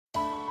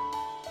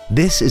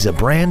This is a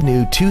brand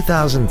new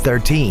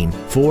 2013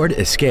 Ford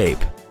Escape.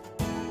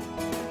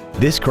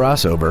 This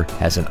crossover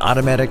has an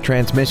automatic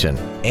transmission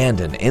and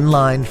an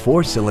inline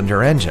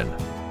 4-cylinder engine.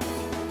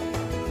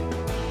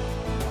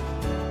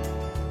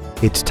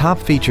 Its top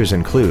features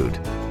include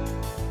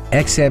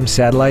XM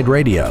satellite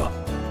radio,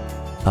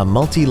 a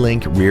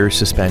multi-link rear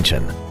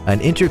suspension,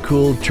 an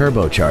intercooled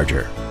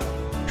turbocharger,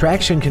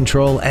 traction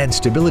control and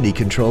stability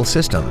control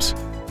systems,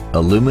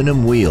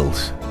 aluminum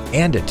wheels,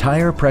 and a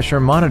tire pressure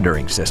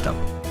monitoring system.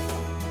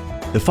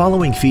 The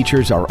following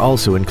features are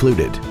also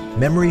included: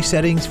 memory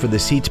settings for the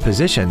seat's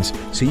positions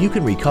so you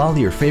can recall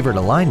your favorite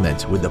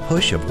alignments with the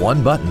push of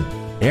one button,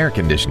 air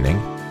conditioning,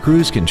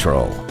 cruise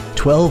control,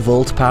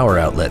 12-volt power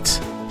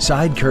outlets,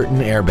 side curtain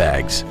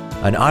airbags,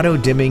 an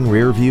auto-dimming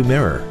rear-view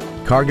mirror,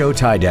 cargo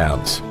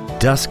tie-downs,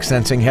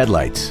 dusk-sensing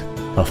headlights,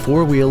 a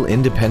 4-wheel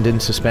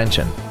independent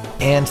suspension,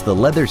 and the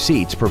leather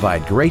seats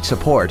provide great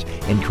support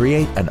and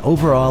create an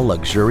overall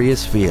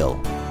luxurious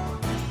feel.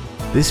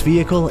 This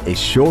vehicle is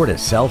sure to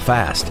sell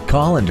fast.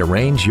 Call and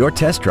arrange your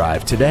test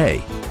drive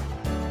today.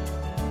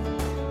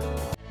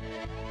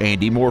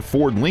 Andy Moore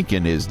Ford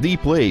Lincoln is the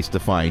place to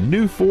find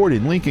new Ford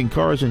and Lincoln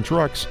cars and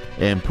trucks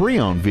and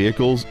pre-owned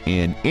vehicles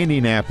in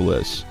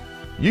Indianapolis.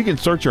 You can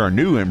search our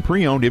new and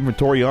pre-owned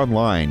inventory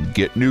online,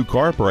 get new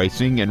car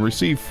pricing, and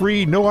receive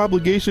free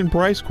no-obligation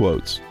price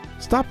quotes.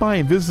 Stop by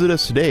and visit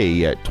us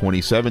today at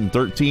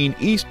 2713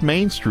 East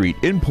Main Street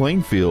in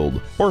Plainfield,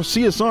 or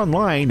see us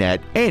online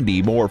at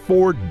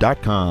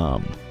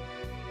andymoreford.com.